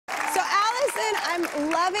I'm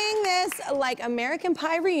loving this, like, American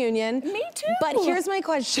Pie reunion. Me too. But here's my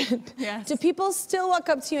question. Yes. Do people still walk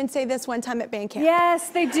up to you and say this one time at band camp? Yes,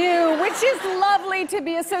 they do, which is lovely to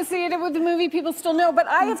be associated with the movie. People still know, but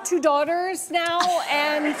I have 2 daughters now,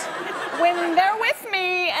 and when they're with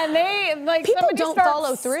me and they, like, people somebody don't starts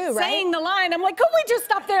follow through, right? saying the line, I'm like, could we just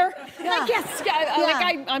stop there? Yeah. Like, yes,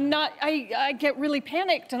 like, I'm not, I get really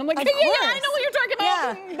panicked, and I'm like, Of yeah, course. I know what you're talking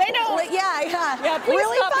about. Yeah. They know. Well, yeah. Please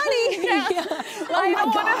really stop. funny. Yeah. Oh I my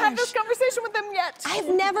don't want to have gosh. this conversation with them yet. I've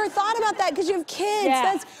never thought about that because you have kids.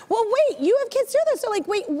 Yeah. Well, wait, you have kids too, though. So, like,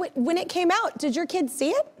 wait, when it came out, did your kids see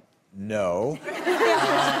it? No.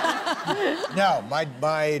 No,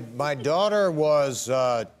 my daughter was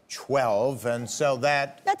 12, and so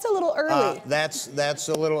that's a little early. That's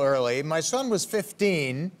a little early. My son was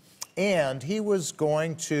 15, and he was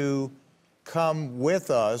going to come with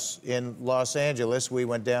us in Los Angeles. We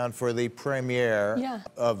went down for the premiere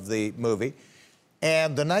of the movie.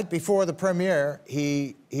 And the night before the premiere,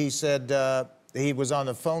 he said he was on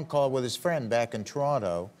a phone call with his friend back in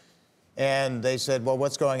Toronto. And they said, well,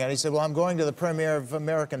 what's going on? He said, well, I'm going to the premiere of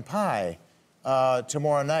American Pie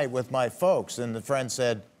tomorrow night with my folks. And the friend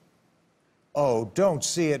said, oh, don't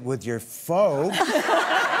see it with your folks.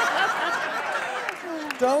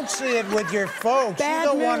 Don't see it with your folks. Bad You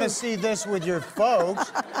don't want to move. see this with your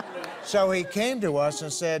folks. So he came to us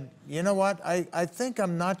and said, you know what, I think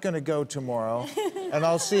I'm not going to go tomorrow, and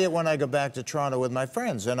I'll see it when I go back to Toronto with my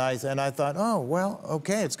friends. And I thought, oh, well,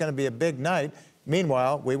 okay, it's going to be a big night.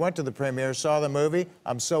 Meanwhile, we went to the premiere, saw the movie.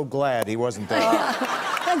 I'm so glad he wasn't there.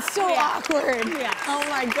 That's so awkward. Yeah. Oh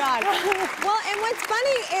my God. Well, and what's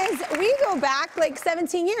funny is we go back like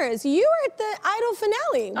 17 years. You were at the Idol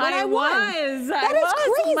finale when I won. That is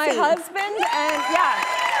crazy. With my husband, and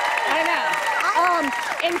I know.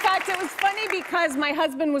 In fact, it was funny because my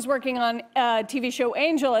husband was working on a TV show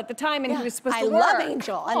Angel at the time, and he was supposed to work. I love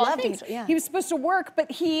Angel. I love Angel. Yeah. He was supposed to work, but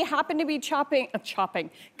he happened to be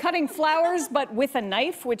cutting flowers, but with a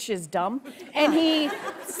knife, which is dumb, and he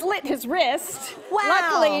slit his wrist. Wow.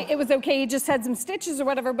 Luckily, it was okay. He just had some stitches or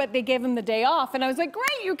whatever, but they gave him the day off, and I was like,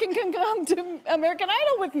 great, you can come to American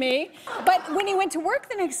Idol with me. But when he went to work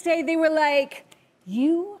the next day, they were like,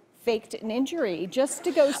 you faked an injury just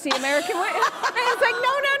to go see American Idol. And I was like, no,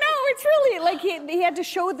 it's really, like, he had to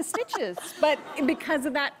show the stitches, but because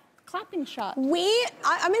of that clapping shot.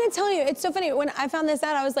 I'm gonna tell you, it's so funny. When I found this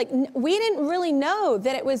out, I was like, we didn't really know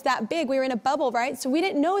that it was that big. We were in a bubble, right? So we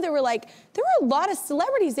didn't know there were a lot of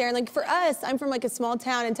celebrities there. And like for us, I'm from like a small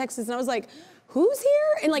town in Texas, and I was like, who's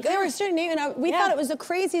here? And like, there were certain names, and we thought it was the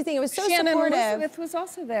craziest thing. It was so Shannon supportive. Elizabeth was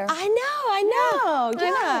also there. I know. Yeah.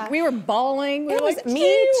 I know. We were bawling. We It were was like, me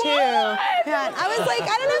she too. won! Yeah. I was like,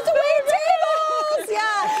 I don't have to wait tables.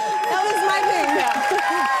 Yeah, that was my thing.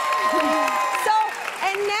 So,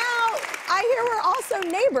 and now I hear we're also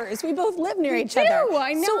neighbors. We both live near each other.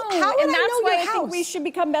 I know. So how would and I that's know why your I house? think we should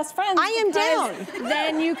become best friends. I am because down.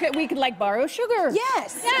 Then we could like borrow sugar.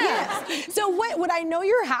 Yes. Yeah. Yes. So what, would I know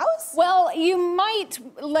your house? Well, you might,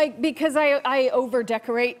 like, because I over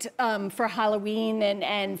decorate for Halloween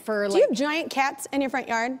and for like. Do you have giant cats in your front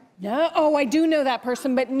yard? No. Oh, I do know that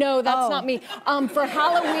person, but no, that's not me. For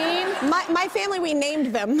Halloween. My family, we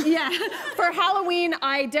named them. Yeah. For Halloween,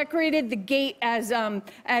 I decorated the gate as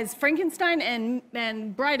Frankenstein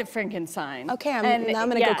and Bride of Frankenstein. Okay, now I'm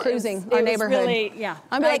gonna go cruising our neighborhood. Really, yeah.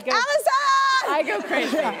 I'm like, Alyson! I go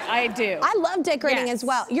crazy. I do. I love decorating as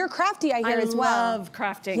well. You're crafty, I hear, as well. I love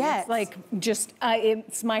crafting. Yes. It's like just,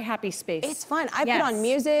 it's my happy space. It's fun. I put on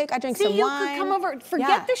music. I drink some you wine. could come over.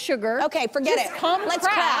 Forget the sugar. Okay, forget just it. Come Let's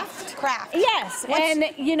craft. Yes, and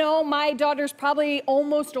you know, my daughter's probably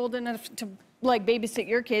almost old enough to like babysit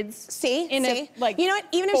your kids. See? You know what?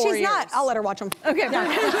 Even if she's not, I'll let her watch them. Okay.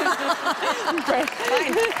 Great.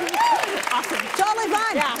 Fine. Awesome. Totally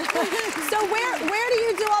fine. Yeah. So where do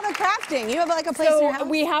you do all the crafting? You have like a place in your house?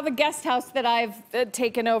 We have a guest house that I've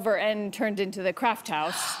taken over and turned into the craft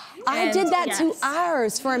house. I did that to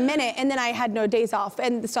ours for a minute, and then I had no days off,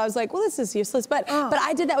 and so I was like, well, this is useless. But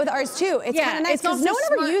I did that with ours too. It's kind of nice because no one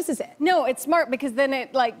ever uses it. No, it's smart because then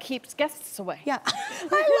it like keeps guests away. Yeah. I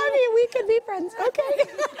love you. We could be friends. Okay.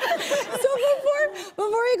 So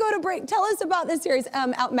before we go to break, tell us about this series,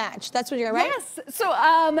 Outmatched. That's what you're right. Yes. So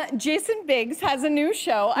Jason Biggs has a new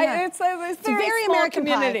show. Yeah. It's a very small American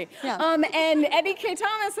community. Pie. Yeah. And Eddie K.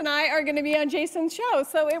 Thomas and I are going to be on Jason's show.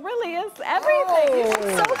 So it really is everything.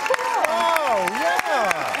 It's so cool. Oh,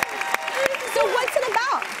 yeah. So what's it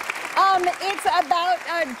about? It's about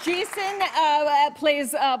Jason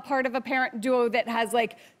plays part of a parent duo that has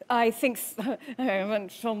like I think, I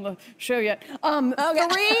haven't filmed the show yet, 3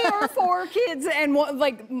 or 4 kids, and one,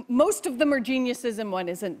 like, most of them are geniuses and one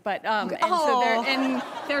isn't, but, so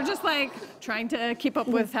they're just like trying to keep up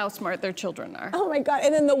with how smart their children are. Oh my God,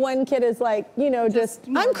 and then the one kid is like, you know, just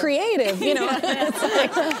I'm creative, you know, it's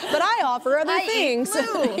like, but I offer other things. Eat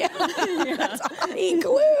glue. I eat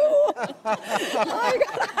glue. Oh my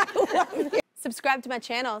God, I love you. Subscribe to my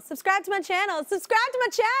channel, subscribe to my channel, subscribe to my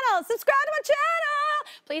channel, subscribe to my channel.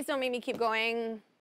 Please don't make me keep going.